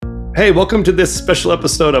Hey, welcome to this special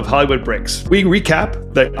episode of Hollywood Breaks. We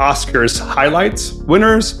recap the Oscars highlights,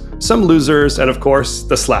 winners, some losers, and of course,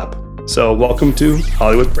 the slap. So welcome to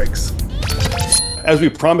Hollywood Breaks. As we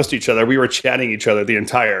promised each other, we were chatting each other the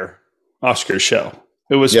entire Oscars show.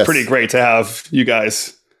 It was pretty great to have you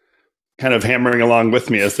guys kind of hammering along with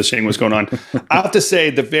me as the shame was going on. I have to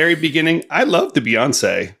say, the very beginning, I loved the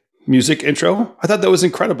Beyonce music intro. I thought that was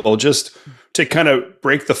incredible. Just to kind of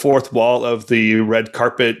break the fourth wall of the red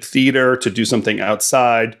carpet theater, to do something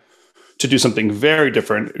outside, to do something very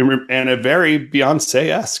different and a very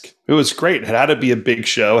Beyonce-esque. It was great. It had to be a big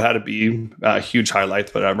show, it had to be a huge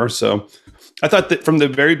highlight, whatever. So I thought that from the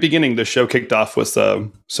very beginning, the show kicked off with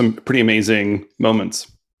some pretty amazing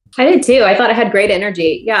moments. I did too. I thought it had great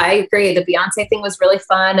energy. Yeah, I agree. The Beyonce thing was really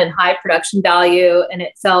fun and high production value, and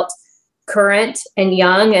it felt current and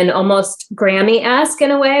young and almost Grammy-esque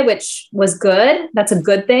in a way, which was good. That's a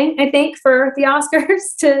good thing, I think, for the Oscars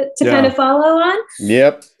to kind of follow on.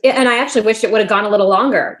 Yep. Yeah, and I actually wished it would have gone a little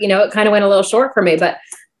longer. You know, it kind of went a little short for me, but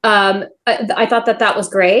I thought that was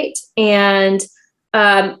great. And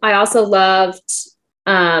I also loved,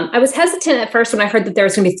 I was hesitant at first when I heard that there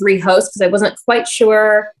was going to be 3 hosts because I wasn't quite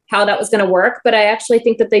sure how that was going to work, but I actually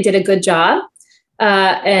think that they did a good job.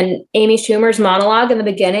 And Amy Schumer's monologue in the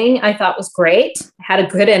beginning, I thought was great, had a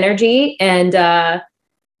good energy. And, I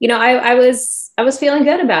was feeling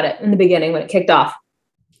good about it in the beginning when it kicked off.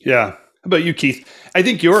 Yeah. How about you, Keith? I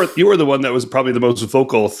think you were the one that was probably the most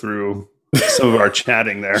vocal through some of our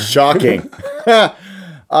chatting there. Shocking. Yeah.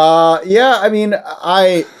 I mean,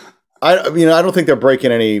 I don't think they're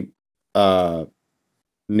breaking any,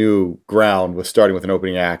 new ground with starting with an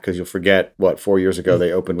opening act, because you'll forget 4 years ago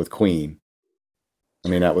they opened with Queen. I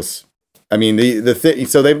mean,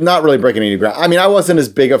 so they're not really breaking any ground. I mean, I wasn't as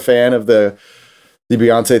big a fan of the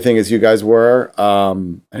Beyonce thing as you guys were. I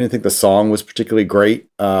didn't think the song was particularly great.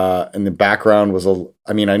 And the background was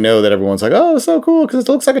I know that everyone's like, oh, it's so cool because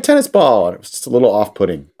it looks like a tennis ball. And it was just a little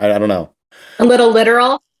off-putting. I don't know. A little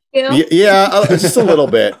literal? Yeah, just a little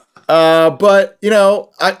bit. But,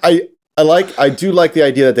 I do like the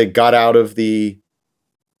idea that they got out of the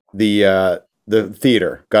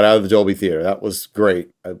theater, got out of the Dolby Theater. That was great.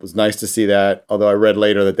 It was nice to see that. Although I read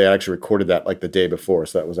later that they actually recorded that like the day before,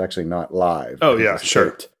 so that was actually not live. Oh yeah,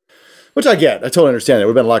 sure. Which I get. I totally understand. It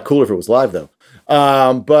would have been a lot cooler if it was live though.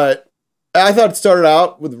 But I thought it started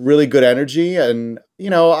out with really good energy, and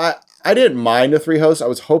I didn't mind the 3 hosts. I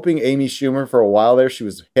was hoping Amy Schumer for a while there. She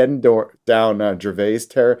was heading down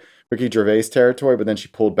Ricky Gervais territory, but then she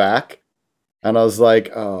pulled back. And I was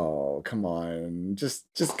like, oh, come on, just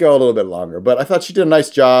go a little bit longer. But I thought she did a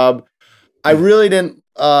nice job. I really didn't.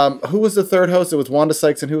 Who was the third host? It was Wanda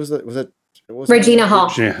Sykes, and who was it? Was it Regina Hall?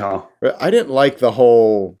 Regina Hall. I didn't like the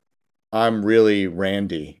whole "I'm really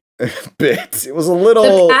Randy" bit. It was a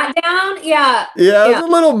little the pat down. Yeah, it was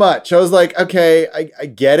a little much. I was like, okay, I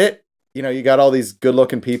get it. You got all these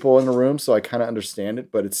good-looking people in the room, so I kind of understand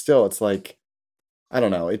it. But it's like, I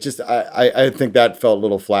don't know. It just I think that felt a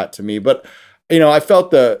little flat to me, but. I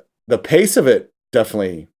felt the pace of it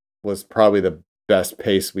definitely was probably the best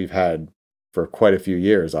pace we've had for quite a few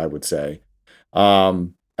years, I would say.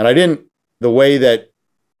 And the way that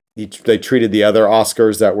they treated the other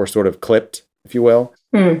Oscars that were sort of clipped, if you will,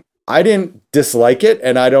 I didn't dislike it,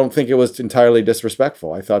 and I don't think it was entirely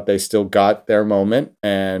disrespectful. I thought they still got their moment,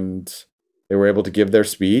 and they were able to give their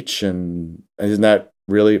speech, and isn't that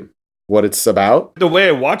really what it's about? The way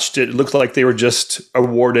I watched it, it looked like they were just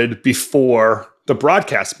awarded before the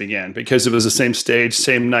broadcast began, because it was the same stage,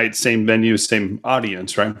 same night, same venue, same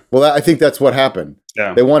audience, right? Well, I think that's what happened.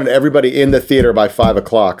 Yeah. They wanted everybody in the theater by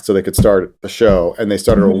 5:00 so they could start the show, and they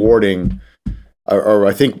started awarding, or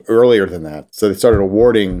I think earlier than that. So they started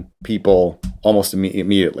awarding people almost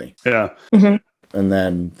immediately. Yeah. Mm-hmm. And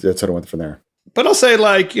then that's sort of went from there. But I'll say,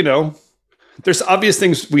 there's obvious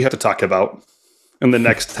things we have to talk about in the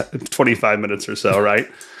next 25 minutes or so, right?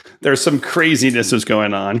 There's some craziness that's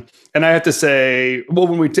going on. And I have to say, well,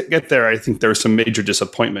 when we get there, I think there was some major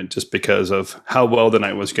disappointment just because of how well the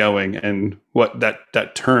night was going and what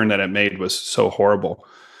that turn that it made was so horrible.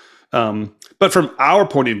 But from our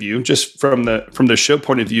point of view, just from the show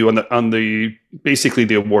point of view on the basically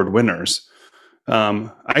the award winners,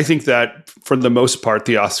 I think that for the most part,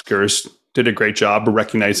 the Oscars did a great job of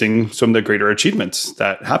recognizing some of the greater achievements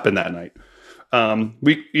that happened that night.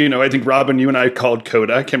 I think Robin, you and I called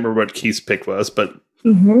Coda. I can't remember what Keith's pick was, but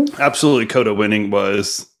absolutely Coda winning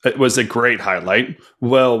was a great highlight.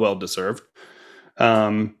 Well deserved.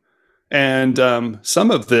 And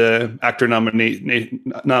some of the actor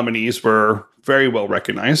nominees were very well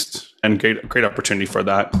recognized, and great opportunity for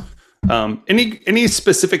that. Any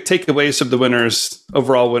specific takeaways of the winners,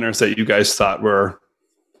 overall winners, that you guys thought were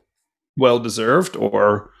well deserved,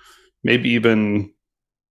 or maybe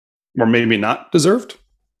not deserved?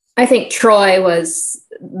 I think Troy was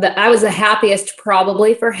I was the happiest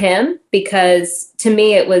probably for him, because to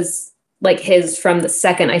me it was like his from the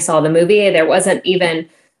second I saw the movie. There wasn't even,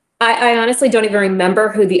 I honestly don't even remember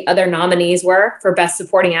who the other nominees were for Best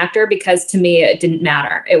Supporting Actor, because to me it didn't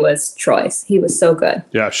matter. It was Troy's. He was so good.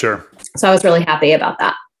 Yeah, sure. So I was really happy about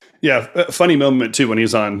that. Yeah, a funny moment too when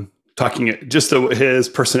he's on talking. His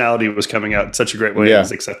personality was coming out in such a great way in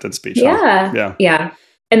his acceptance speech. Yeah.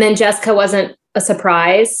 And then Jessica wasn't a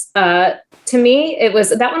surprise to me.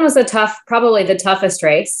 That one was probably the toughest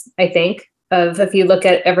race, I think. If you look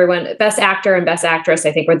at everyone, Best Actor and Best Actress,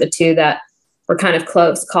 I think were the two that were kind of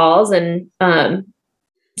close calls. And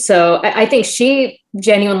so I think she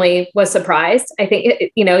genuinely was surprised. I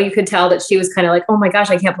think, you could tell that she was kind of like, oh my gosh,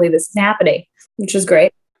 I can't believe this is happening, which was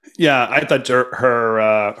great. Yeah, I thought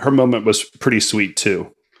her moment was pretty sweet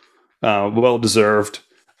too. Well deserved.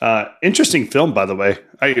 Interesting film, by the way.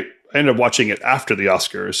 I ended up watching it after the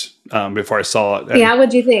Oscars before I saw it. And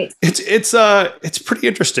what'd you think? It's pretty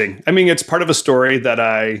interesting. I mean, it's part of a story that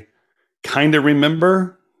I kind of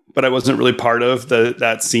remember, but I wasn't really part of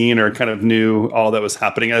that scene or kind of knew all that was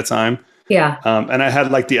happening at the time. Yeah. And I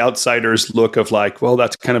had like the outsider's look of like, well,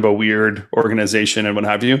 that's kind of a weird organization and what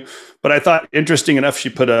have you. But I thought interesting enough, she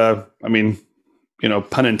put pun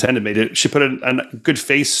intended, she put a good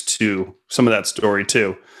face to some of that story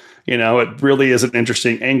too. It really is an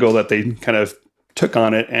interesting angle that they kind of took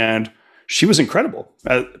on it. And she was incredible.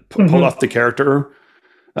 Pulled off the character.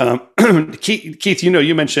 Keith,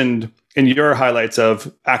 you mentioned in your highlights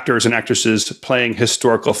of actors and actresses playing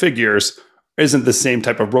historical figures isn't the same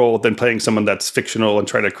type of role than playing someone that's fictional and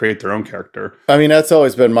trying to create their own character. I mean, that's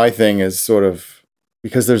always been my thing, is sort of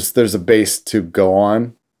because there's a base to go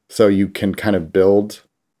on, so you can kind of build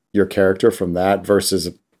your character from that versus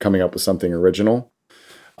coming up with something original.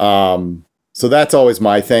 So that's always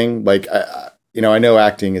my thing. Like, I know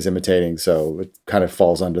acting is imitating, so it kind of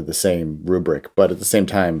falls under the same rubric, but at the same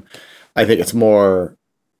time, I think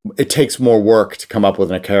it takes more work to come up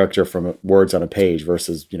with a character from words on a page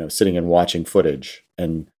versus, sitting and watching footage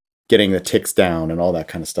and getting the ticks down and all that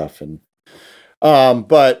kind of stuff. And,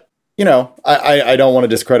 but I don't want to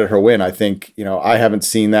discredit her win. I think, I haven't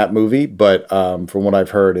seen that movie, but, from what I've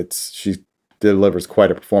heard, she delivers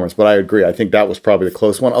quite a performance. But I agree. I think that was probably the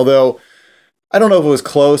close one. Although I don't know if it was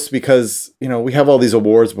close because, we have all these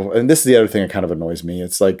awards before, and this is the other thing that kind of annoys me.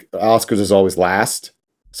 It's like Oscars is always last.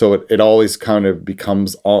 So it always kind of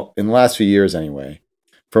becomes, in the last few years anyway,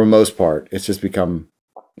 for the most part, it's just become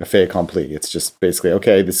a fait accompli. It's just basically,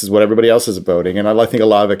 okay, this is what everybody else is voting. And I think a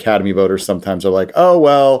lot of Academy voters sometimes are like, oh,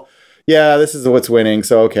 well, yeah, this is what's winning.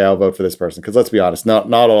 So, okay, I'll vote for this person. Because let's be honest, not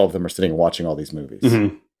all of them are sitting and watching all these movies.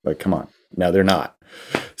 Mm-hmm. Like, come on. No, they're not.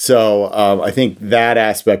 So I think that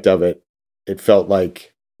aspect of it felt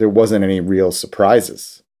like there wasn't any real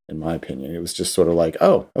surprises. In my opinion, it was just sort of like,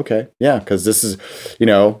 oh, okay, yeah, because this is,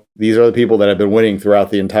 these are the people that have been winning throughout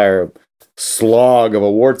the entire slog of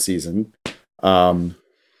award season. Well,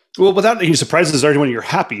 without any surprises, everyone you're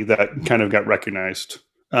happy that kind of got recognized.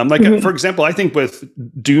 For example, I think with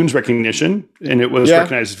Dune's recognition, and it was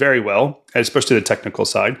recognized very well, especially the technical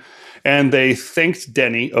side. And they thanked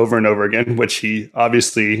Denny over and over again, which he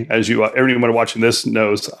obviously, as everyone watching this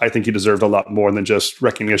knows, I think he deserved a lot more than just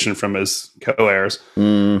recognition from his co-heirs.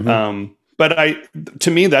 Mm-hmm. But to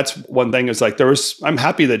me, that's one thing is like I'm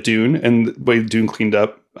happy that Dune and the way Dune cleaned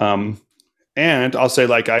up. And I'll say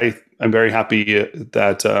like, I'm very happy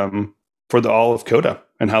that for all of Coda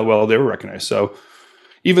and how well they were recognized. So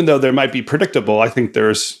even though there might be predictable, I think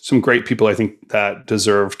there's some great people, I think, that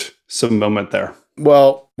deserved some moment there.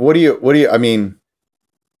 Well, I mean,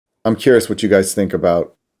 I'm curious what you guys think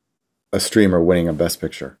about a streamer winning a Best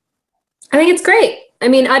Picture. I think it's great. I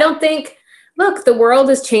mean, I don't think, look, the world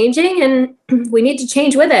is changing and we need to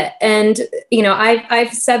change with it. And,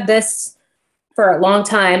 I've said this for a long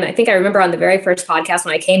time. I think I remember on the very first podcast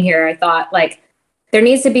when I came here, I thought like there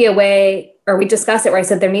needs to be a way, or we discussed it where I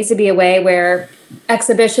said there needs to be a way where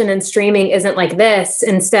exhibition and streaming isn't like this.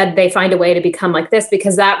 Instead, they find a way to become like this,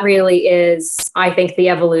 because that really is, I think, the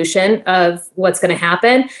evolution of what's going to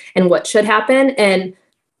happen and what should happen, and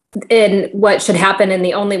what should happen in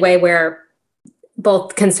the only way where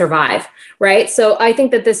both can survive, right? So I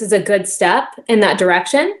think that this is a good step in that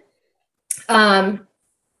direction.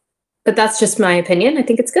 But that's just my opinion. I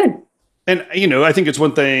think it's good. And, I think it's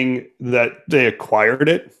one thing that they acquired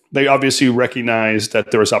it. They obviously recognized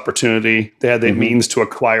that there was opportunity. They had the means to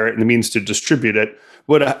acquire it and the means to distribute it.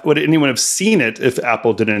 would anyone have seen it if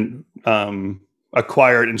Apple didn't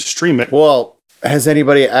acquire it and stream it? Well, has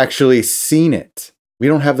anybody actually seen it? We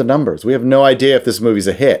don't have the numbers. We have no idea if this movie's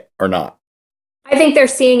a hit or not. I think they're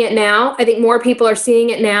seeing it now. I think more people are seeing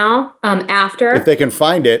it now after. If they can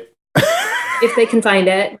find it. If they can find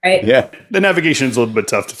it, right? Yeah. The navigation is a little bit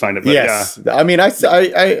tough to find it, but yes. Yeah. I mean, I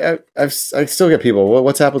still get people,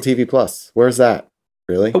 what's Apple TV Plus? Where's that?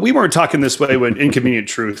 Really? But we weren't talking this way when Inconvenient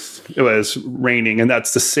Truth was reigning, and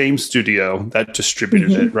that's the same studio that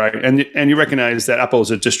distributed it, right? And you recognize that Apple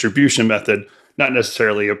is a distribution method, not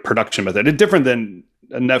necessarily a production method. It's different than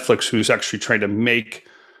Netflix, who's actually trying to make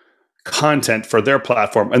content for their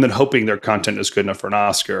platform and then hoping their content is good enough for an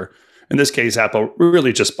Oscar. In this case, Apple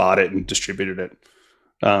really just bought it and distributed it.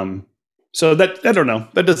 So that, I don't know,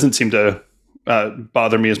 that doesn't seem to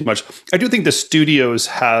bother me as much. I do think the studios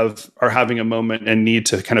are having a moment and need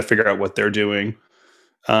to kind of figure out what they're doing.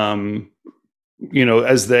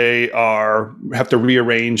 As they have to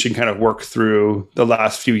rearrange and kind of work through the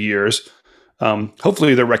last few years.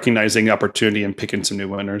 Hopefully they're recognizing the opportunity and picking some new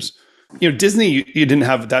winners. Disney, you didn't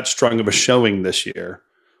have that strong of a showing this year.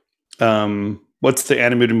 What's the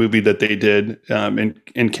animated movie that they did in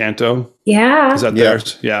Encanto? Yeah. Is that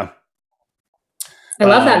theirs? Yeah. I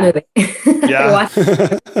love that movie. Yeah.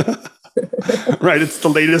 Right. It's the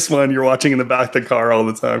latest one you're watching in the back of the car all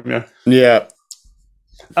the time. Yeah.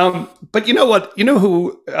 Yeah. But you know what? You know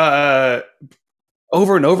who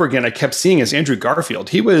over and over again I kept seeing is Andrew Garfield.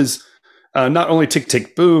 He was not only Tick,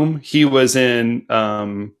 Tick, Boom, he was in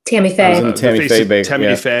Tammy Faye.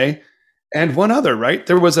 Tammy Faye. And one other, right?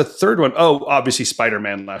 There was a third one. Oh, obviously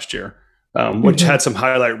Spider-Man last year, which had some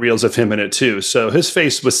highlight reels of him in it too. So his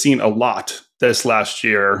face was seen a lot this last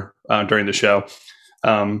year during the show,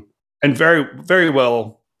 and very, very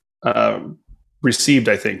well received.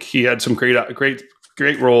 I think he had some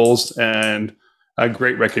great roles and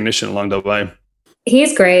great recognition along the way.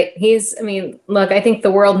 He's great. Look, I think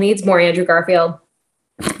the world needs more Andrew Garfield.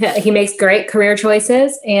 He makes great career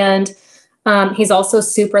choices, and he's also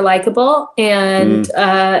super likable, and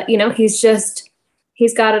he's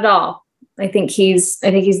got it all. I think he's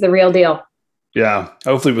the real deal. Yeah,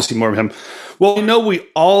 hopefully we'll see more of him. Well, we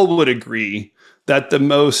all would agree that the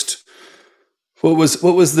most what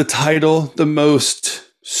was the title? The most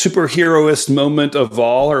superheroist moment of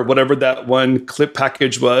all, or whatever that one clip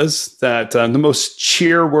package was. That the most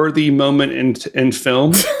cheer-worthy moment in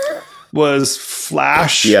film. Was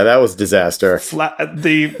Flash. Yeah, that was disaster.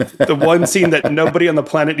 The one scene that nobody on the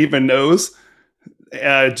planet even knows.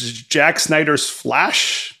 Jack Snyder's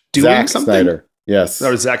Flash doing Zack something. Snyder, yes.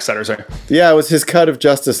 Or Zack Snyder, sorry. Yeah, it was his cut of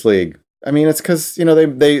Justice League. I mean, it's because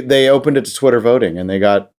they opened it to Twitter voting, and they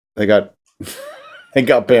got they got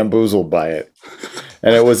bamboozled by it,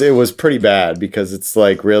 and it was pretty bad because it's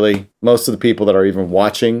like really most of the people that are even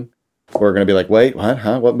watching. We're going to be like, wait, what?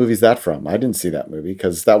 Huh? What movie's that from? I didn't see that movie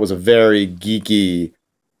because that was a very geeky,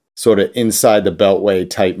 sort of inside the Beltway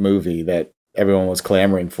type movie that everyone was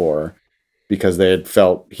clamoring for because they had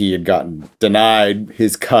felt he had gotten denied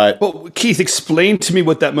his cut. Well, Keith, explain to me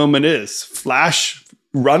what that moment is. Flash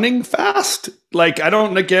running fast? Like, I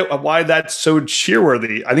don't get why that's so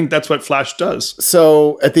cheerworthy. I think that's what Flash does.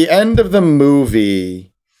 So at the end of the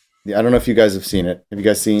movie, I don't know if you guys have seen it. Have you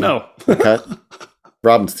guys seen the cut?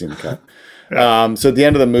 Robin's seen the cut. Yeah. So at the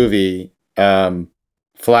end of the movie,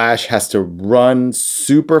 Flash has to run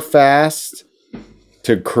super fast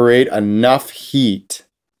to create enough heat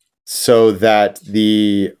so that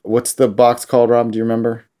what's the box called, Rob? Do you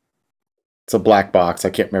remember? It's a black box. I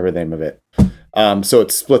can't remember the name of it. So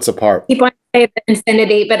it splits apart. Keep on saying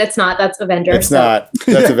Infinity, but it's not. That's Avengers. It's not.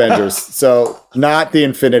 That's Avengers. So not the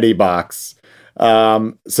Infinity box.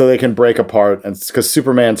 So they can break apart, and because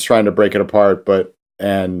Superman's trying to break it apart,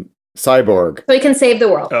 and Cyborg. So he can save the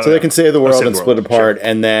world. So they can save the world and split apart, sure.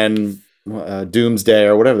 And then Doomsday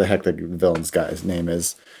or whatever the heck the villain's guy's name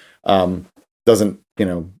is, doesn't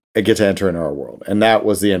get to enter in our world, and that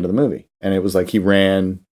was the end of the movie. And it was like he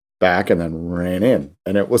ran back and then ran in,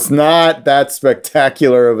 and it was not that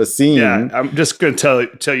spectacular of a scene. Yeah, I'm just going to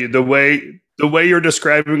tell you the way you're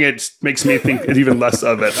describing it makes me think even less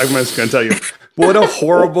of it. I'm just going to tell you. What a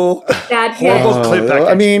horrible clip package.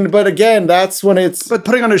 I mean, but again, that's when it's... But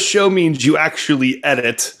putting on a show means you actually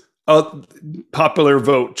edit popular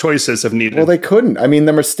vote choices if needed. Well, they couldn't. I mean,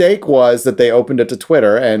 the mistake was that they opened it to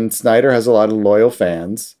Twitter, and Snyder has a lot of loyal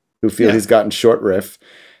fans who feel he's gotten short riff.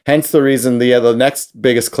 Hence the reason the next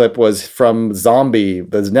biggest clip was from Zombie,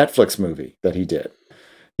 the Netflix movie that he did.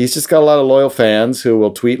 He's just got a lot of loyal fans who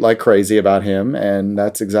will tweet like crazy about him, and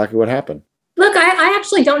that's exactly what happened. Look, I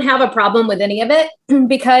actually don't have a problem with any of it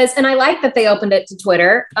because, and I like that they opened it to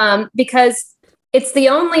Twitter because it's the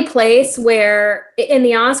only place where in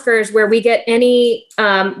the Oscars where we get any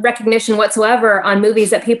recognition whatsoever on movies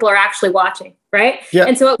that people are actually watching, right? Yeah.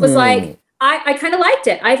 And so it was like, I kind of liked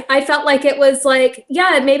it. I felt like it was like,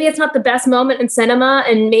 yeah, maybe it's not the best moment in cinema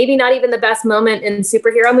and maybe not even the best moment in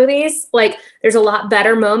superhero movies. Like there's a lot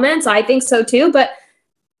better moments. I think so too. But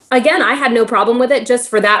again, I had no problem with it just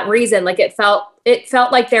for that reason. Like it felt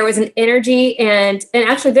like there was an energy and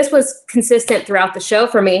actually this was consistent throughout the show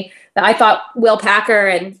for me. That I thought Will Packer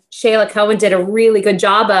and Shayla Cohen did a really good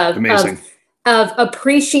job of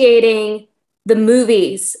appreciating the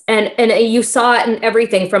movies. And you saw it in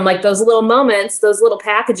everything from like those little moments, those little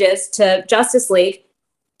packages to Justice League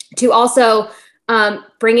to also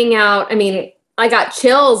bringing out, I mean, I got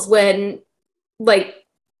chills when like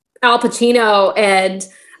Al Pacino and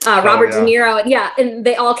Robert De Niro. And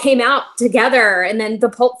they all came out together. And then the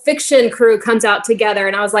Pulp Fiction crew comes out together.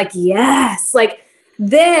 And I was like, yes, like,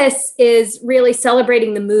 this is really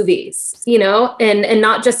celebrating the movies, you know, and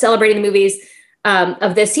not just celebrating the movies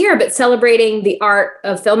of this year, but celebrating the art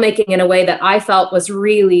of filmmaking in a way that I felt was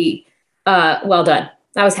really well done.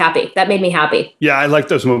 I was happy. That made me happy. Yeah, I like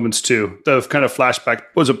those moments too. The kind of flashback.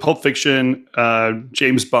 Was it Pulp Fiction,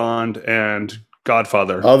 James Bond, and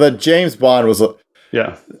Godfather? Oh, the James Bond was...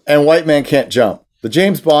 Yeah. And White Man Can't Jump. The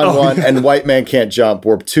James Bond one and White Man Can't Jump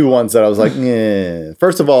were two ones that I was like, eh.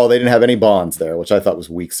 First of all, they didn't have any Bonds there, which I thought was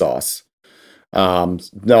weak sauce. No,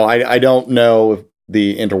 I don't know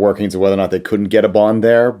the interworkings of whether or not they couldn't get a Bond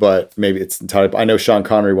there, but maybe it's entirely... I know Sean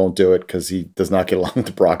Connery won't do it because he does not get along with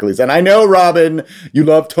the Broccolis. And I know, Robin, you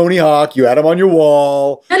love Tony Hawk. You had him on your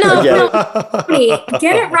wall. No. Tony,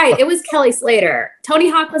 get it right. It was Kelly Slater. Tony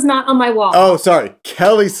Hawk was not on my wall. Oh, sorry.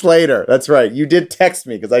 Kelly Slater. That's right. You did text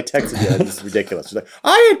me because I texted you. This is ridiculous. She's like,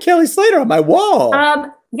 I had Kelly Slater on my wall.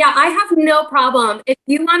 Yeah, I have no problem. If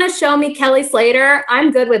you want to show me Kelly Slater,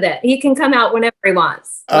 I'm good with it. He can come out whenever he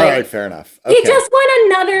wants. All right, fair enough. Okay. He just won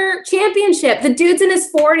another championship. The dude's in his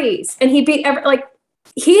 40s, and he beat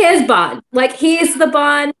he is Bond. Like he's the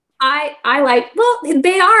Bond. I like. Well,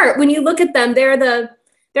 they are. When you look at them,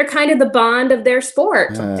 they're kind of the Bond of their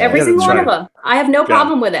sport. Every single one of them. I have no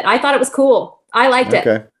problem with it. I thought it was cool. I liked it.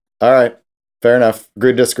 Okay. All right. Fair enough.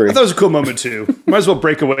 Agree to disagree. I thought it was a cool moment too. Might as well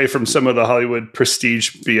break away from some of the Hollywood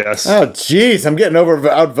prestige BS. Oh, geez. I'm getting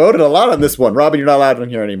outvoted a lot on this one. Robin, you're not allowed in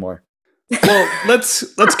here anymore. Well,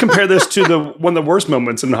 let's compare this to one of the worst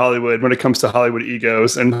moments in Hollywood when it comes to Hollywood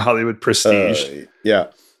egos and Hollywood prestige.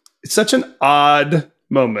 Yeah. It's such an odd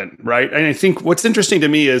moment, right? And I think what's interesting to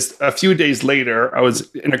me is a few days later, I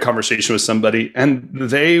was in a conversation with somebody and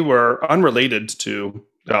they were unrelated to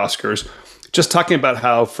the Oscars, just talking about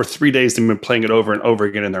how for 3 days they've been playing it over and over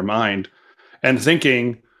again in their mind and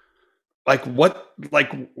thinking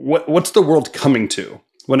what's the world coming to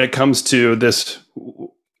when it comes to this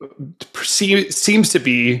seems to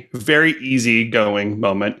be very easygoing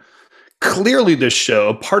moment. Clearly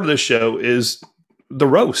part of the show is the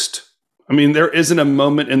roast. I mean, there isn't a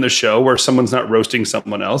moment in the show where someone's not roasting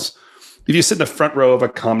someone else. If you sit in the front row of a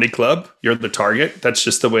comedy club, you're the target. That's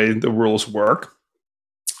just the way the rules work.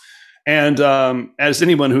 And as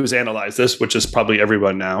anyone who's analyzed this, which is probably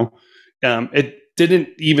everyone now, it didn't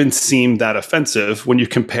even seem that offensive when you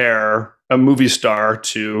compare a movie star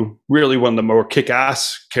to really one of the more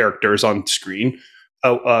kick-ass characters on screen.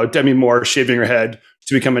 Demi Moore shaving her head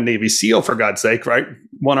to become a Navy SEAL, for God's sake, right?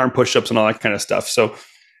 One-arm push-ups and all that kind of stuff. So,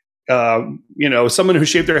 someone who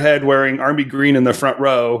shaved their head wearing army green in the front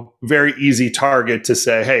row, very easy target to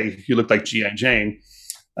say, hey, you look like G.I. Jane.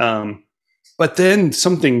 But then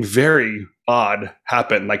something very odd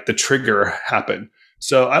happened, like the trigger happened.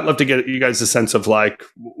 So I'd love to get you guys a sense of like,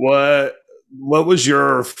 what was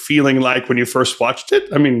your feeling like when you first watched it?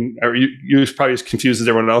 I mean, are you probably as confused as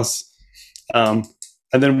everyone else? And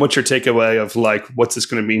then what's your takeaway of like, what's this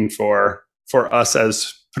going to mean for us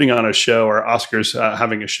as putting on a show or Oscars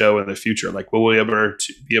having a show in the future? Like, will we ever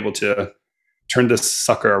be able to turn this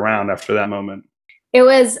sucker around after that moment? It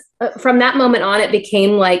was from that moment on, it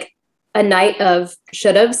became like a night of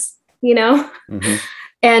should-haves, you know? Mm-hmm.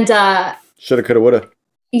 And shoulda, coulda, woulda.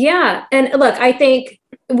 Yeah. And look, I think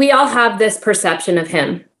we all have this perception of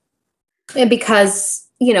him. And because,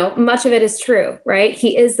 much of it is true, right?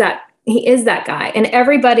 He is that guy. And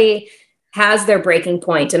everybody has their breaking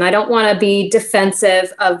point. And I don't want to be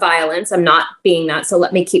defensive of violence. I'm not being that. So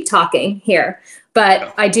let me keep talking here.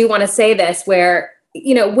 But I do want to say this where,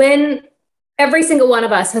 when every single one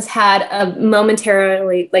of us has had a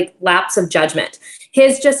momentarily lapse of judgment.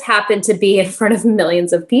 His just happened to be in front of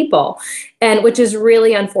millions of people, and which is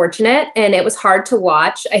really unfortunate. And it was hard to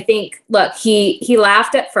watch. I think, look, he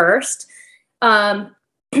laughed at first.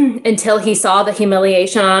 until he saw the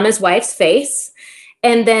humiliation on his wife's face.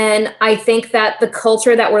 And then I think that the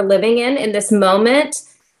culture that we're living in this moment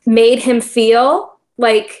made him feel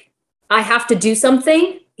like I have to do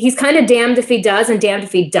something. He's kind of damned if he does and damned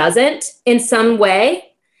if he doesn't in some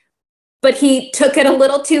way. But he took it a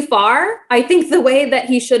little too far. I think the way that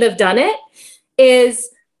he should have done it is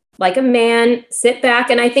like a man, sit back.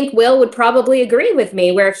 And I think Will would probably agree with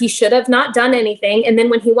me, where he should have not done anything. And then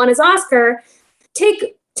when he won his Oscar,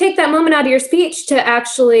 take that moment out of your speech to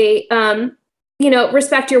actually,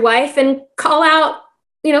 respect your wife and call out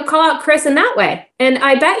Chris in that way. And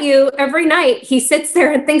I bet you every night he sits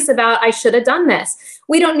there and thinks about, I should have done this.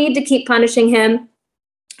 We don't need to keep punishing him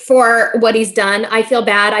for what he's done. I feel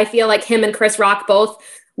bad. I feel like him and Chris Rock both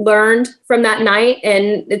learned from that night.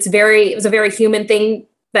 And it was a very human thing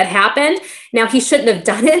that happened. Now he shouldn't have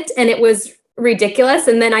done it. And it was ridiculous.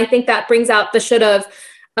 And then I think that brings out the should have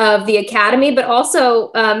of the Academy, but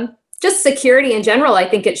also just security in general. I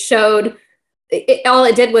think it showed all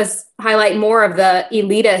it did was highlight more of the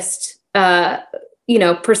elitist,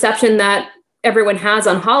 perception that everyone has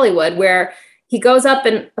on Hollywood, where he goes up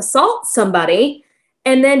and assaults somebody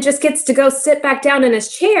and then just gets to go sit back down in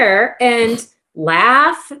his chair and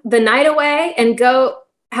laugh the night away and go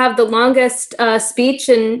have the longest speech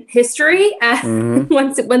in history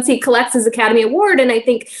once he collects his Academy Award. And I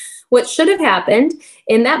think what should have happened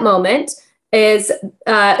in that moment is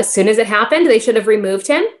as soon as it happened, they should have removed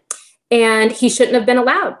him. And he shouldn't have been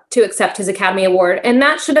allowed to accept his Academy Award. And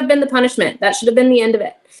that should have been the punishment. That should have been the end of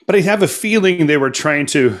it. But I have a feeling they were trying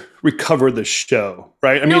to recover the show,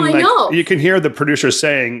 right? I know. You can hear the producer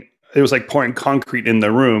saying it was like pouring concrete in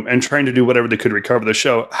the room and trying to do whatever they could recover the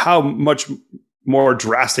show. How much more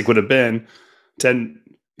drastic would have been to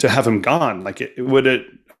have him gone? Like I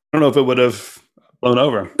don't know if it would have blown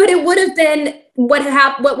over. But it would have been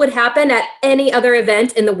what would happen at any other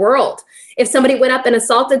event in the world. If somebody went up and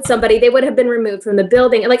assaulted somebody, they would have been removed from the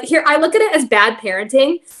building. Like here, I look at it as bad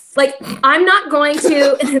parenting. Like I'm not going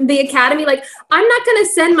to the Academy. Like I'm not going to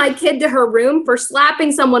send my kid to her room for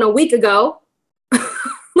slapping someone a week ago.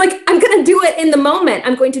 Like I'm going to do it in the moment.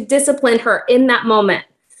 I'm going to discipline her in that moment.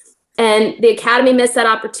 And the Academy missed that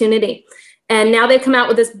opportunity. And now they've come out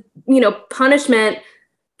with this, punishment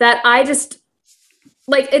that I just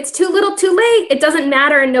like, it's too little too late. It doesn't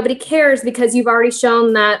matter. And nobody cares because you've already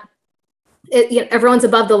shown that everyone's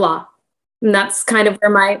above the law. And that's kind of where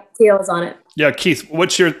my feel is on it. Yeah. Keith,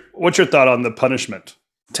 what's your thought on the punishment?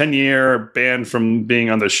 10-year ban from being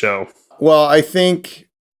on the show. Well, I think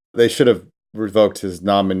they should have revoked his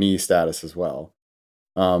nominee status as well.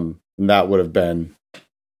 And that would have been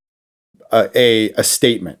a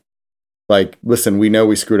statement. Like, listen, we know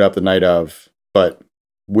we screwed up the night of, but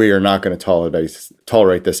we are not going to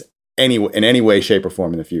tolerate this in any way, shape, or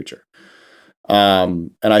form in the future.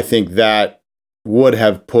 And I think that would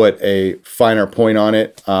have put a finer point on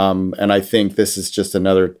it. And I think this is just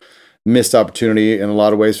another missed opportunity in a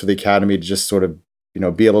lot of ways for the Academy to just sort of,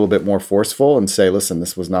 be a little bit more forceful and say, listen,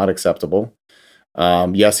 this was not acceptable.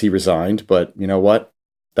 Yes, he resigned, but you know what?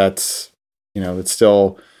 That's, it's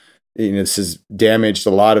still, this has damaged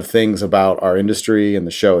a lot of things about our industry and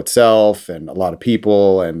the show itself, and a lot of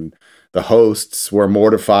people, and the hosts were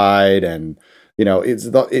mortified, and,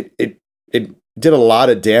 it did a lot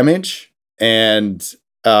of damage, and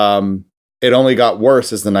it only got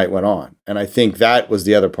worse as the night went on. And I think that was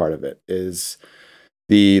the other part of it, is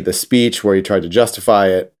the speech where he tried to justify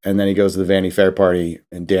it, and then he goes to the Vanity Fair party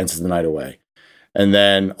and dances the night away. And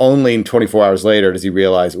then only 24 hours later does he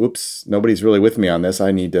realize, oops, nobody's really with me on this.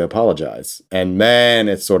 I need to apologize. And then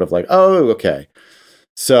it's sort of like, oh, okay.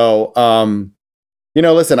 So,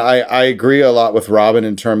 listen, I agree a lot with Robin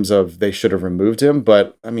in terms of they should have removed him.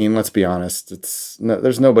 But I mean, let's be honest.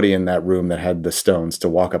 There's nobody in that room that had the stones to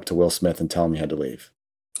walk up to Will Smith and tell him he had to leave.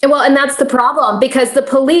 Well, and that's the problem, because the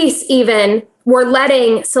police even were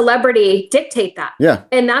letting celebrity dictate that. Yeah.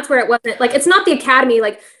 And that's where it wasn't like, it's not the Academy,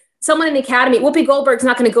 like, someone in the Academy, Whoopi Goldberg's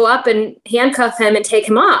not going to go up and handcuff him and take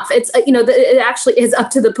him off. It's, it actually is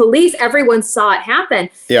up to the police. Everyone saw it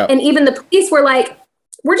happen. Yeah. And even the police were like,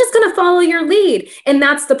 we're just going to follow your lead. And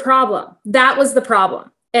that's the problem. That was the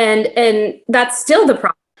problem. And that's still the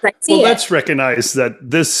problem. Let's recognize that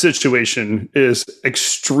this situation is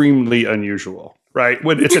extremely unusual, right?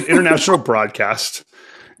 When it's an international broadcast,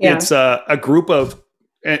 it's a group of,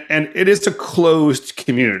 and it is a closed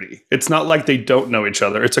community. It's not like they don't know each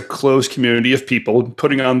other. It's a closed community of people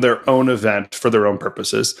putting on their own event for their own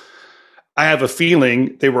purposes. I have a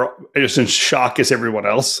feeling they were as in shock as everyone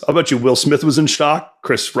else. I'll bet you Will Smith was in shock.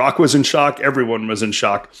 Chris Rock was in shock. Everyone was in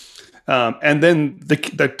shock. And then the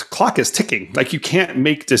clock is ticking. Like, you can't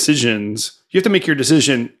make decisions you have to make your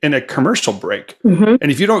decision in a commercial break. Mm-hmm.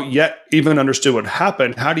 And if you don't yet even understand what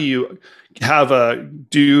happened, how do you have a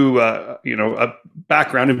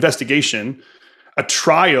background investigation, a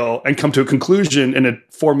trial, and come to a conclusion in a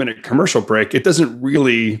 4-minute commercial break? It doesn't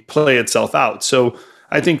really play itself out. So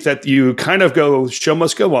I think that you kind of go, show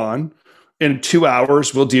must go on. In 2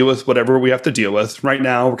 hours, we'll deal with whatever we have to deal with. Right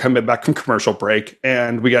now, we're coming back from commercial break,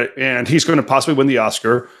 and he's going to possibly win the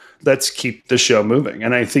Oscar. Let's keep the show moving.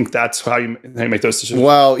 And I think that's how you make those decisions.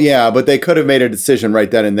 Well, yeah, but they could have made a decision right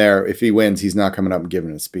then and there. If he wins, he's not coming up and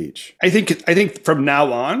giving a speech. I think from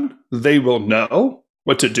now on, they will know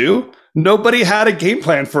what to do. Nobody had a game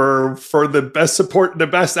plan for the best support, the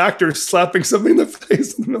best actor slapping somebody in the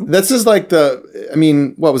face. This is like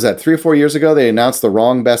what was that? 3 or 4 years ago, they announced the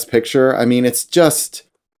wrong Best Picture. It's just,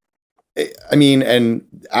 and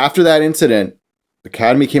after that incident, the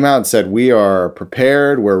Academy came out and said, we are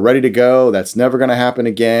prepared. We're ready to go. That's never going to happen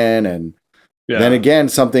again. And then again,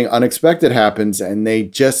 something unexpected happens and they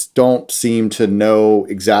just don't seem to know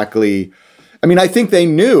exactly. I think they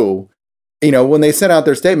knew, when they sent out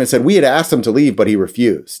their statement, said we had asked him to leave, but he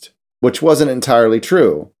refused, which wasn't entirely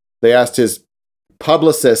true. They asked his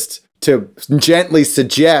publicist to gently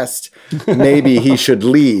suggest maybe he should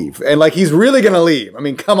leave. And he's really going to leave.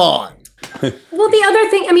 Come on. Well, the other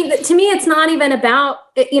thing, to me, it's not even about,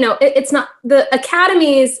 it's not, the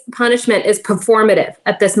Academy's punishment is performative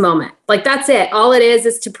at this moment. That's it. All it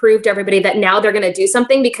is to prove to everybody that now they're going to do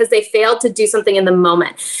something because they failed to do something in the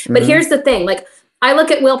moment. Mm-hmm. But here's the thing, I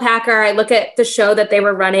look at Will Packer, I look at the show that they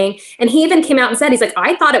were running, and he even came out and said, he's like,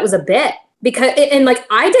 I thought it was a bit. Because,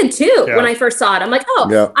 I did too, when I first saw it. I'm like,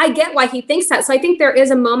 I get why he thinks that. So I think there is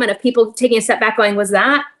a moment of people taking a step back going, was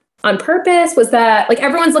that on purpose? Was that,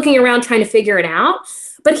 everyone's looking around trying to figure it out.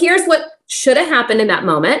 But here's what should have happened in that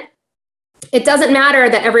moment. It doesn't matter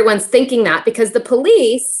that everyone's thinking that, because the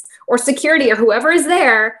police or security or whoever is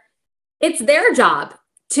there, it's their job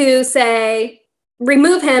to say,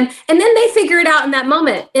 remove him. And then they figure it out in that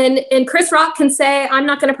moment. And Chris Rock can say, I'm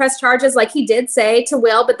not going to press charges, like he did say to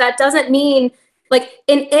Will, but that doesn't mean,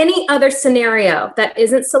 in any other scenario that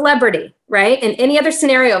isn't celebrity, right? In any other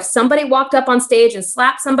scenario, if somebody walked up on stage and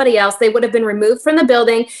slapped somebody else, they would have been removed from the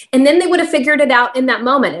building, and then they would have figured it out in that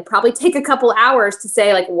moment. It'd probably take a couple hours to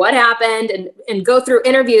say what happened and go through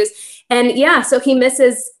interviews. And so he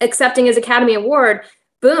misses accepting his Academy Award.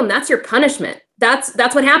 Boom, that's your punishment. That's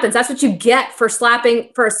what happens. That's what you get for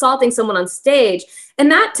assaulting someone on stage.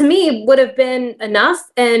 And that, to me, would have been enough.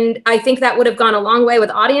 And I think that would have gone a long way with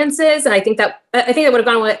audiences. And I think that would have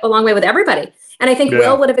gone a long way with everybody. And I think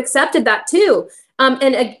Will would have accepted that too.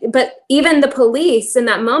 But even the police in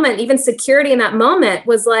that moment, even security in that moment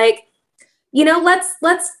was like,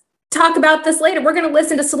 let's talk about this later. We're going to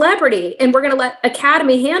listen to celebrity and we're going to let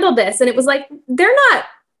Academy handle this. And it was like,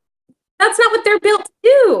 that's not what they're built to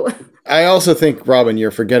do. I also think, Robin, you're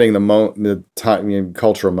forgetting the time,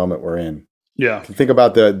 cultural moment we're in. Yeah. Think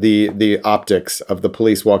about the optics of the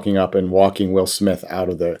police walking up and walking Will Smith out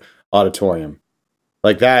of the auditorium.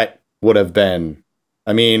 That would have been,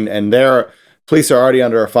 and their police are already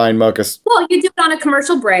under a fine mucus. Well, you do it on a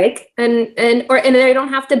commercial break and they don't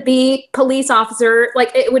have to be police officer.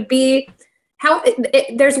 It would be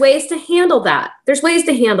there's ways to handle that.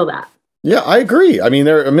 Yeah, I agree.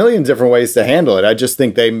 There are a million different ways to handle it. I just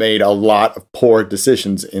think they made a lot of poor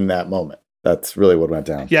decisions in that moment. That's really what went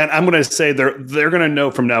down. Yeah, and I'm going to say they're going to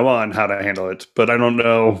know from now on how to handle it, but I don't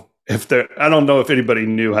know if anybody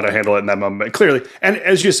knew how to handle it in that moment. Clearly, and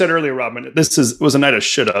as you said earlier, Robin, was a night of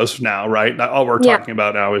should-haves now, right? All we're talking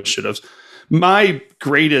about now is should-haves. My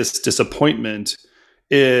greatest disappointment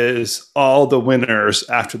is all the winners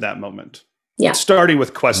after that moment. Yeah. Starting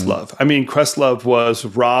with Questlove. Questlove was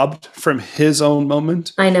robbed from his own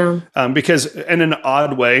moment. I know. Because in an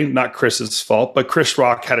odd way, not Chris's fault, but Chris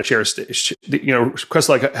Rock had a share stage.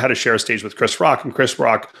 Questlove had a share stage with Chris Rock, and Chris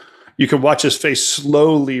Rock, you could watch his face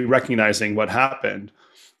slowly recognizing what happened,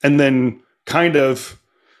 and then kind of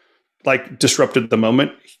disrupted the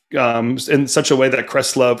moment in such a way that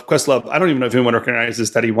Questlove, I don't even know if anyone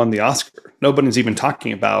recognizes that he won the Oscar. Nobody's even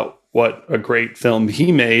talking about what a great film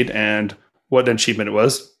he made and what an achievement it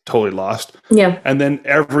was. Totally lost. Yeah. And then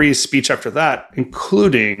every speech after that,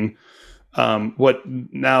 including what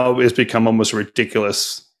now has become almost a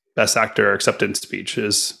ridiculous Best Actor acceptance speech,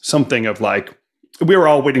 is something of we were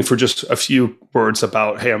all waiting for just a few words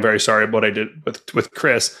about, hey, I'm very sorry about what I did with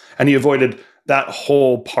Chris. And he avoided that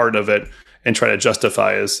whole part of it and try to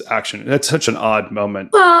justify his action. That's such an odd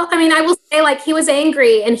moment. Well, I will say he was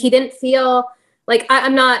angry and he didn't feel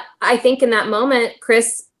I think in that moment,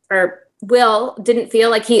 Chris or Will didn't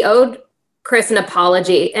feel like he owed Chris an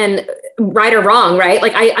apology. right or wrong, right?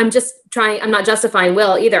 Like I'm not justifying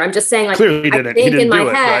Will either. I'm just saying, like, Clearly he I think didn't in my do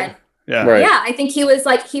it, head, right? Yeah. Right. yeah, I think he was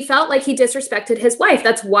like, he felt like he disrespected his wife.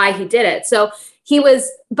 That's why he did it. So he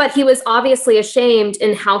was obviously ashamed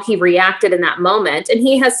in how he reacted in that moment. And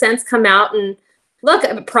he has since come out and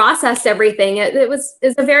processed everything. It's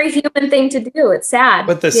a very human thing to do. It's sad.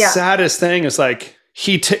 But the saddest thing is like,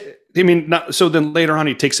 so then later on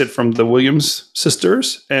he takes it from the Williams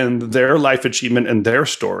sisters and their life achievement and their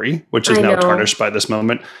story, which is now tarnished by this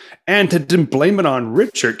moment. And to blame it on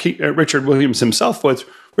Richard Williams himself. With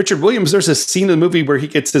Richard Williams, there's a scene in the movie where he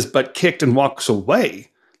gets his butt kicked and walks away.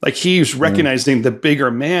 Like he's recognizing the bigger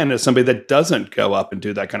man as somebody that doesn't go up and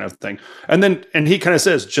do that kind of thing. And he kind of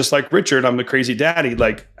says, just like Richard, I'm the crazy daddy.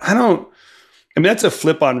 Like, that's a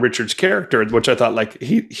flip on Richard's character, which I thought, like,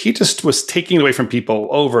 he just was taking away from people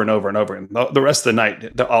over and over and over. And the rest of the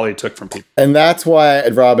night, all he took from people. And that's why,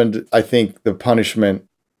 Robin, I think the punishment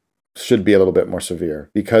should be a little bit more severe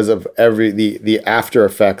because of the after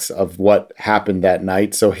effects of what happened that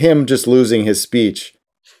night. So him just losing his speech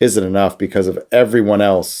isn't enough because of everyone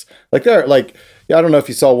else. I don't know if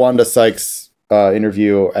you saw Wanda Sykes'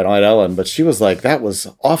 interview at Ellen, but she was like, that was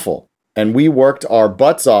awful. And we worked our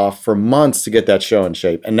butts off for months to get that show in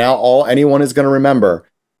shape. And now all anyone is going to remember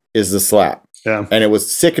is the slap. Yeah. And it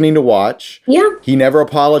was sickening to watch. Yeah. He never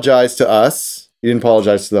apologized to us. He didn't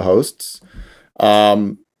apologize to the hosts.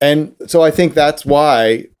 And so I think that's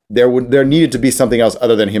why there needed to be something else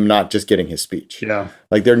other than him not just getting his speech. Yeah.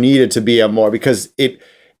 Like there needed to be a more, because it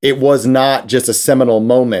was not just a seminal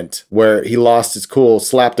moment where he lost his cool,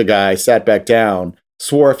 slapped a guy, sat back down,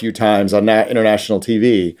 swore a few times on international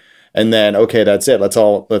TV. And then, okay, that's it. Let's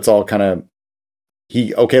all kind of,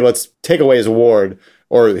 let's take away his award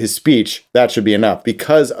or his speech. That should be enough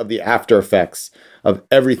because of the after effects of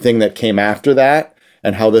everything that came after that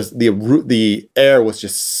and how the air was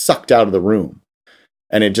just sucked out of the room.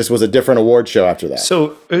 And it just was a different award show after that.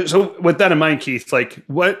 So with that in mind, Keith, like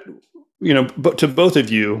what, but to both of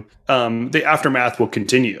you, the aftermath will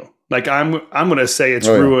continue. Like I'm going to say it's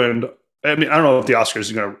ruined. I mean, I don't know if the Oscars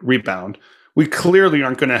is going to rebound. We clearly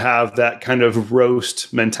aren't going to have that kind of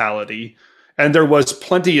roast mentality. And there was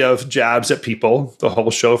plenty of jabs at people the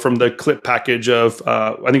whole show, from the clip package of,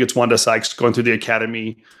 I think it's Wanda Sykes going through the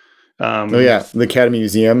Academy. The Academy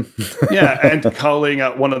Museum. Yeah, and calling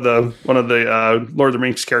out one of the Lord of the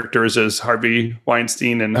Rings characters as Harvey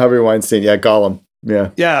Weinstein. Yeah, Gollum.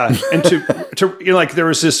 Yeah, and to like there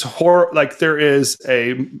was this horror, like there is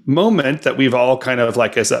a moment that we've all kind of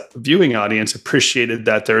like as a viewing audience appreciated,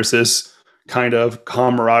 that there's this kind of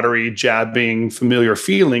camaraderie, jabbing, familiar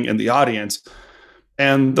feeling in the audience,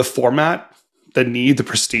 and the format, the need, the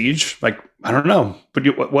prestige. Like I don't know,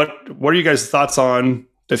 but what are you guys' thoughts on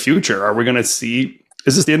the future? Are we going to see?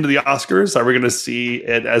 Is this the end of the Oscars? Are we going to see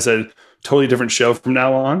it as a totally different show from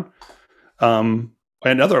now on?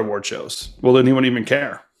 And other award shows? Will anyone even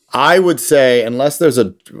care? I would say, unless there's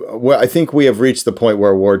I think we have reached the point where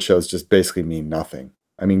award shows just basically mean nothing.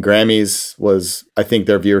 I mean, Grammys I think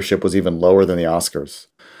their viewership was even lower than the Oscars.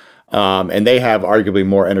 And they have arguably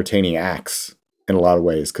more entertaining acts in a lot of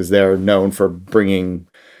ways, because they're known for bringing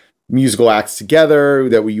musical acts together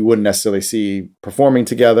that you wouldn't necessarily see performing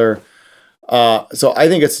together. So I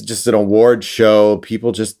think it's just an award show.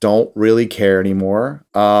 People just don't really care anymore.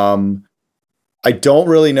 I don't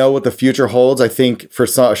really know what the future holds. I think for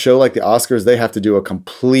a show like the Oscars, they have to do a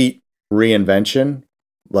complete reinvention.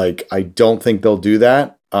 Like, I don't think they'll do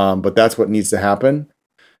that. But that's what needs to happen.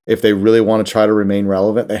 If they really want to try to remain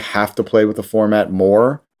relevant, they have to play with the format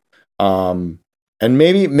more. And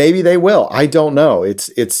maybe they will. I don't know. It's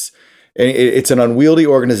an unwieldy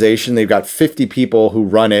organization. They've got 50 people who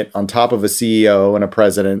run it on top of a CEO and a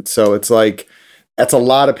president. So it's like, that's a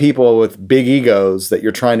lot of people with big egos that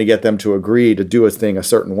you're trying to get them to agree to do a thing a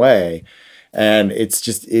certain way. And it's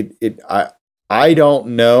just, I don't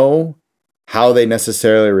know how they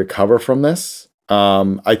necessarily recover from this.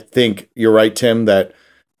 I think you're right, Tim, that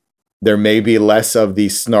there may be less of the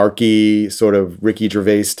snarky sort of Ricky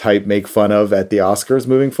Gervais type make fun of at the Oscars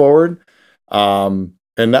moving forward. And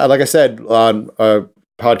like I said on a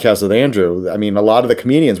podcast with Andrew, I mean, a lot of the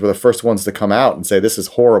comedians were the first ones to come out and say, this is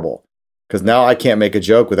horrible. Because now I can't make a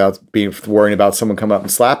joke without worrying about someone coming up and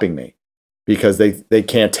slapping me, because they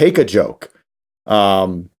can't take a joke. They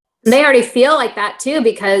already feel like that too,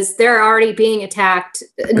 because they're already being attacked.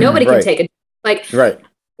 Nobody can take it. Like, right.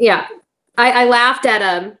 Yeah. I laughed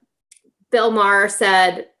at Bill Maher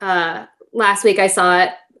said last week, I saw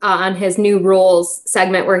it on his New Rules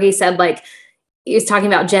segment, where he said, like, he was talking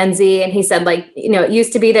about Gen Z, and he said, like, it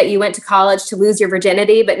used to be that you went to college to lose your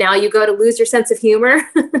virginity, but now you go to lose your sense of humor.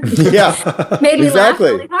 Yeah, Made me laugh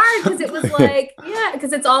really hard, because it was like,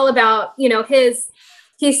 because it's all about,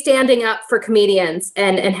 he's standing up for comedians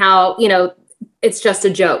and how, it's just a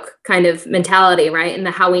joke kind of mentality, right? And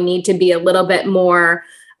how we need to be a little bit more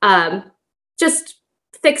just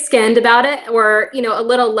thick-skinned about it, or, a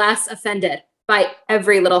little less offended by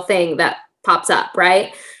every little thing that pops up,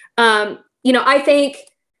 right? I think,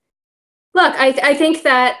 look, I think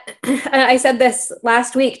that I said this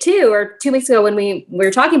last week too, or 2 weeks ago when we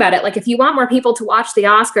were talking about it. Like, if you want more people to watch the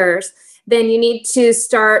Oscars, then you need to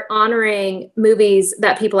start honoring movies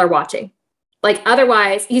that people are watching. Like,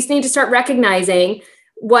 otherwise, you just need to start recognizing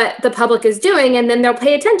what the public is doing, and then they'll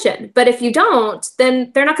pay attention. But if you don't,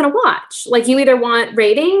 then they're not going to watch. Like, you either want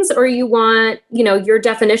ratings or you want, your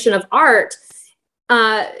definition of art.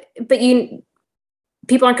 But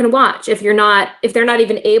people aren't going to watch if they're not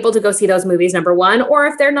even able to go see those movies, number one, or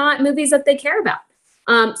if they're not movies that they care about.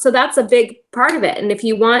 So that's a big part of it. And if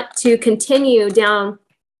you want to continue down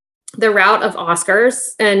the route of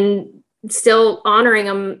Oscars and still honoring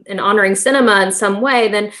them and honoring cinema in some way,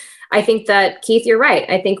 then I think that, Keith, you're right.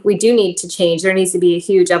 I think we do need to change. There needs to be a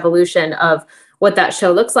huge evolution of what that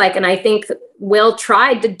show looks like. And I think Will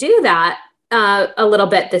tried to do that a little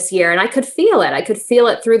bit this year. And I could feel it. I could feel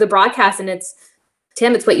it through the broadcast. And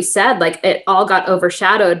Tim, it's what you said, like, it all got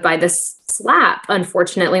overshadowed by this slap,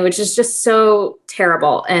 unfortunately, which is just so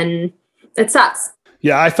terrible. And it sucks.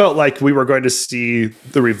 Yeah, I felt like we were going to see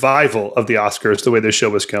the revival of the Oscars the way the show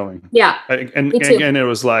was going. Yeah. And again, it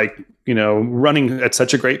was like, running at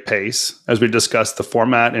such a great pace, as we discussed the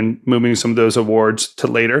format and moving some of those awards to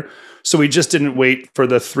later. So we just didn't wait for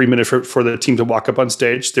the 3 minutes for the team to walk up on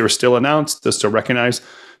stage. They were still announced. They're still recognized.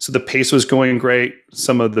 So the pace was going great.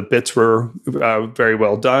 Some of the bits were very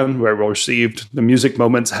well done, very well received. The music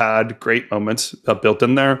moments had great moments built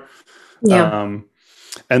in there. Yeah.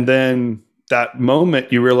 And then that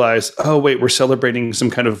moment, you realize, oh, wait, we're celebrating some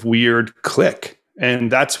kind of weird click.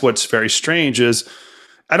 And that's what's very strange is,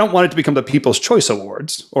 I don't want it to become the People's Choice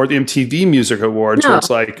Awards or the MTV Music Awards, where it's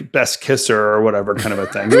like Best Kisser or whatever kind of a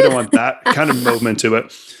thing. We don't want that kind of movement to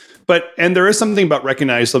it. And there is something about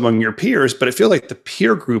recognized among your peers, but I feel like the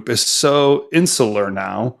peer group is so insular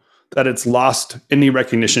now that it's lost any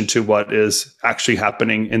recognition to what is actually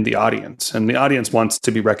happening in the audience. And the audience wants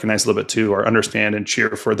to be recognized a little bit too, or understand and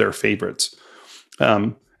cheer for their favorites.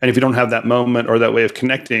 And if you don't have that moment or that way of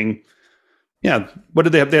connecting, what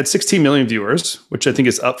did they have? They had 16 million viewers, which I think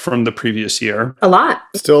is up from the previous year. A lot.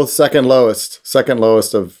 Still second lowest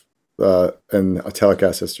of in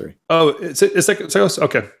telecast history. Oh, it's second lowest?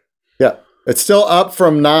 Okay. Yeah. It's still up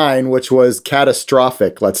from 9, which was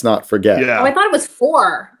catastrophic. Let's not forget. Yeah. Oh, I thought it was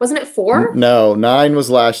 4. Wasn't it 4? No, 9 was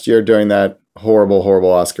last year during that horrible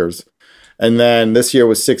Oscars. And then this year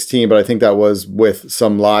was 16, but I think that was with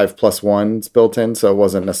some live +1s built in. So it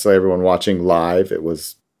wasn't necessarily everyone watching live. It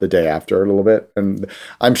was the day after a little bit. And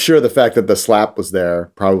I'm sure the fact that the slap was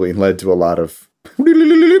there probably led to a lot of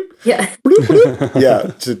to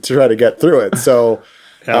try to get through it. So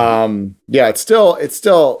it's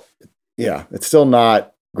still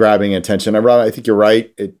not grabbing attention. I think you're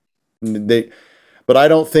right. But I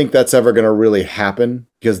don't think that's ever going to really happen,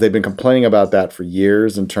 because they've been complaining about that for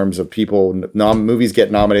years in terms of movies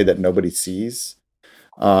get nominated that nobody sees.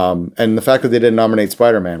 And the fact that they didn't nominate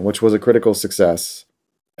Spider-Man, which was a critical success,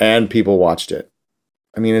 and people watched it.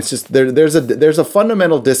 I mean, it's just there's a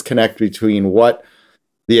fundamental disconnect between what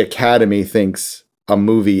the Academy thinks a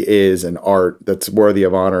movie is and art that's worthy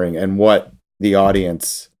of honoring and what the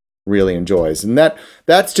audience really enjoys. And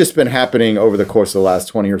that's just been happening over the course of the last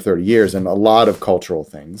 20 or 30 years and a lot of cultural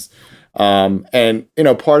things. And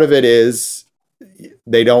part of it is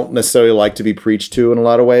they don't necessarily like to be preached to in a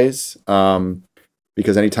lot of ways.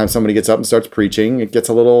 Because anytime somebody gets up and starts preaching, it gets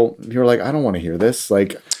a little, you're like, I don't want to hear this.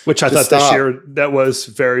 Which I thought this year that was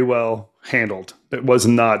very well handled. It was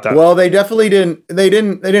not that. Well, they definitely didn't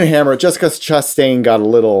hammer it. Jessica Chastain got a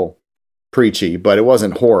little preachy, but it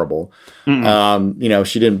wasn't horrible.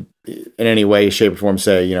 She didn't in any way, shape, or form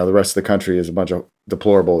say, the rest of the country is a bunch of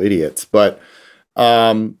deplorable idiots. But,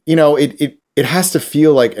 it has to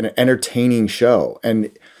feel like an entertaining show.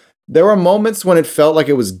 And there were moments when it felt like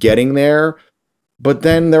it was getting there. But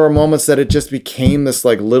then there were moments that it just became this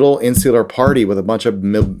little insular party with a bunch of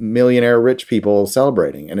millionaire rich people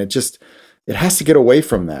celebrating. And it has to get away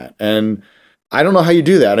from that. And I don't know how you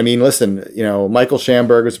do that. I mean, listen, Michael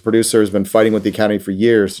Schamberg, as a producer, has been fighting with the Academy for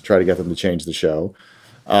years to try to get them to change the show.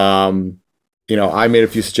 I made a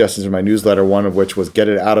few suggestions in my newsletter, one of which was get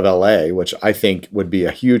it out of LA, which I think would be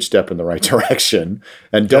a huge step in the right direction.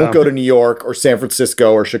 And don't go to New York or San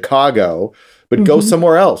Francisco or Chicago, but go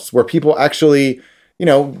somewhere else where people actually,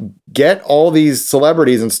 get all these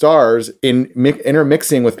celebrities and stars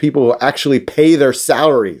intermixing with people who actually pay their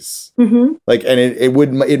salaries. And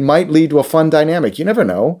it might lead to a fun dynamic. You never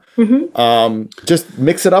know. Just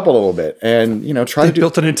mix it up a little bit and, They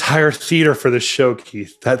built an entire theater for this show,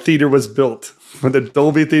 Keith. That theater was built. The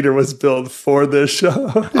Dolby Theater was built for this show.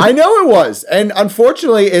 I know it was. And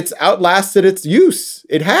unfortunately, it's outlasted its use.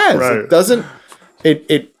 It has. Right. It doesn't.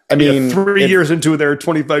 I mean, 3 years into their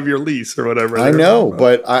 25-year lease or whatever. I know,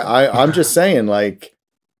 but I'm just saying, like,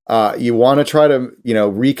 you want to try to,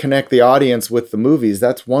 reconnect the audience with the movies.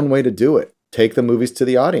 That's one way to do it. Take the movies to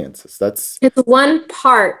the audiences. It's one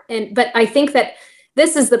part. But I think that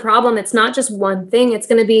this is the problem. It's not just one thing. It's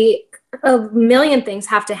going to be a million things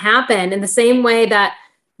have to happen in the same way that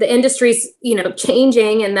the industry's,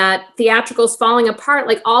 changing and that theatrical's falling apart.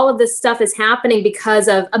 Like all of this stuff is happening because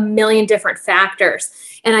of a million different factors.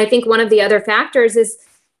 And I think one of the other factors is,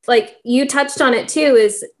 like you touched on it too,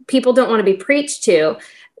 is people don't want to be preached to.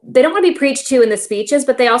 They don't want to be preached to in the speeches,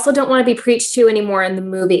 but they also don't want to be preached to anymore in the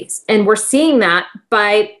movies. And we're seeing that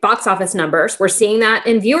by box office numbers. We're seeing that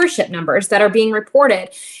in viewership numbers that are being reported.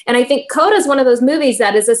 And I think Coda is one of those movies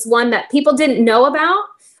that is this one that people didn't know about.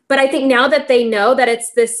 But I think now that they know that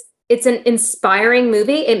it's an inspiring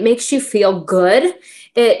movie, it makes you feel good.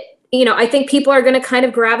 I think people are going to kind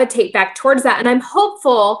of gravitate back towards that. And I'm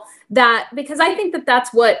hopeful that, because I think that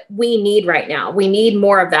that's what we need right now. We need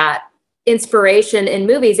more of that inspiration in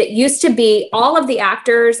movies. It used to be all of the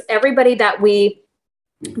actors, everybody that we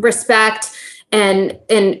respect, and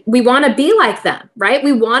we want to be like them, right?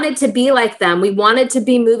 We wanted to be like them. We wanted to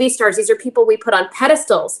be movie stars. These are people we put on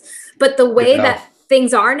pedestals. But the way that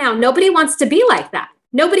things are now, nobody wants to be like that.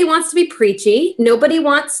 Nobody wants to be preachy. Nobody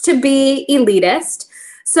wants to be elitist.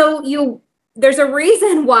 So there's a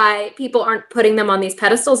reason why people aren't putting them on these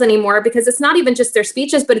pedestals anymore, because it's not even just their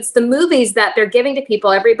speeches, but it's the movies that they're giving to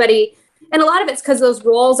people. Everybody, and a lot of it's because those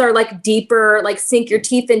roles are like deeper, like sink your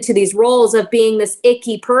teeth into these roles of being this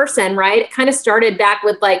icky person, right? It kind of started back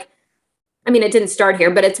with it didn't start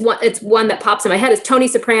here, but it's one that pops in my head is Tony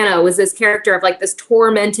Soprano was this character of like this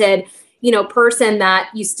tormented, person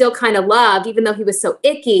that you still kind of loved, even though he was so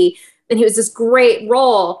icky, and he was this great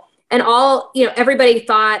role. And everybody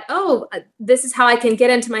thought, oh, this is how I can get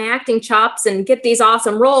into my acting chops and get these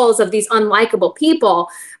awesome roles of these unlikable people.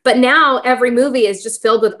 But now every movie is just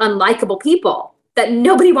filled with unlikable people that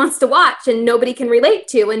nobody wants to watch and nobody can relate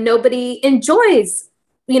to, and nobody enjoys,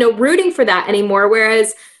 rooting for that anymore.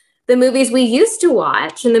 Whereas the movies we used to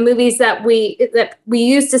watch and the movies that we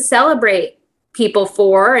used to celebrate people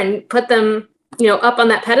for and put them up on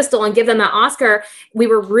that pedestal and give them that Oscar, we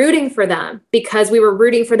were rooting for them because we were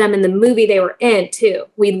rooting for them in the movie they were in too.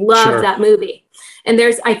 We loved that movie. And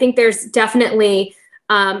I think there's definitely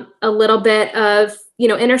a little bit of,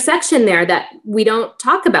 intersection there that we don't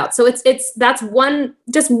talk about. So that's one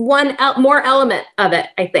more element of it,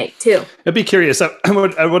 I think too. I'd be curious.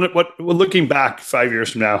 Looking back 5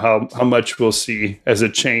 years from now, how much we'll see as a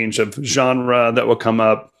change of genre that will come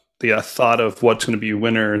up, the thought of what's going to be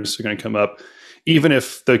winners are going to come up. Even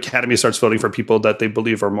if the Academy starts voting for people that they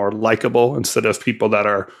believe are more likable instead of people that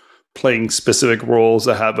are playing specific roles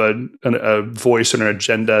that have a voice and an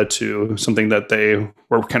agenda to something that they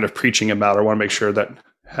were kind of preaching about or want to make sure that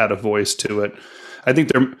had a voice to it. I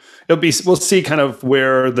think we'll see kind of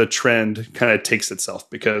where the trend kind of takes itself,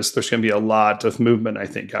 because there's going to be a lot of movement, I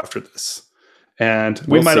think, after this. And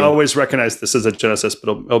we might always recognize this as a genesis, but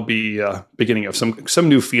it'll be a beginning of some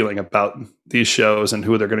new feeling about these shows and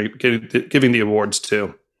who they're going to giving the awards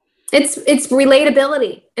to. It's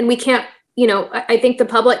relatability, and we can't, I think the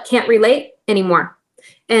public can't relate anymore,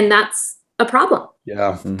 and that's a problem.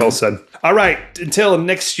 Yeah, well said. All right, until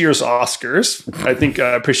next year's Oscars, I think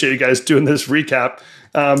I appreciate you guys doing this recap.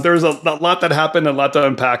 There's a lot that happened and a lot to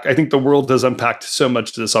unpack. I think the world has unpacked so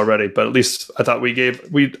much to this already, but at least I thought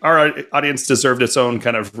our audience deserved its own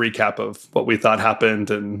kind of recap of what we thought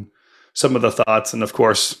happened and some of the thoughts. And of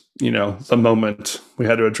course, the moment we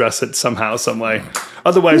had to address it somehow, some way.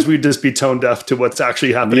 Otherwise, we'd just be tone deaf to what's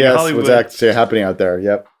actually happening in Hollywood. What's actually happening out there.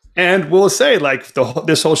 Yep. And we'll say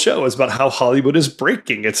this whole show is about how Hollywood is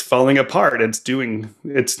breaking. It's falling apart. It's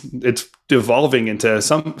devolving into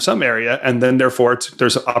some area. And then therefore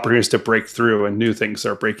there's opportunities to break through and new things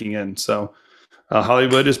are breaking in. So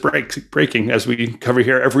Hollywood is breaking, as we cover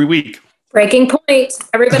here every week. Breaking point.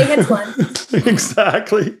 Everybody hits one.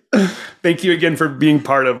 Exactly. Thank you again for being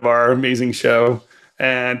part of our amazing show.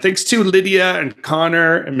 And thanks to Lydia and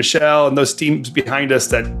Connor and Michelle and those teams behind us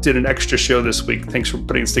that did an extra show this week. Thanks for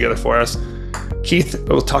putting this together for us. Keith,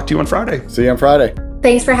 we'll talk to you on Friday. See you on Friday.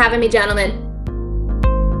 Thanks for having me, gentlemen.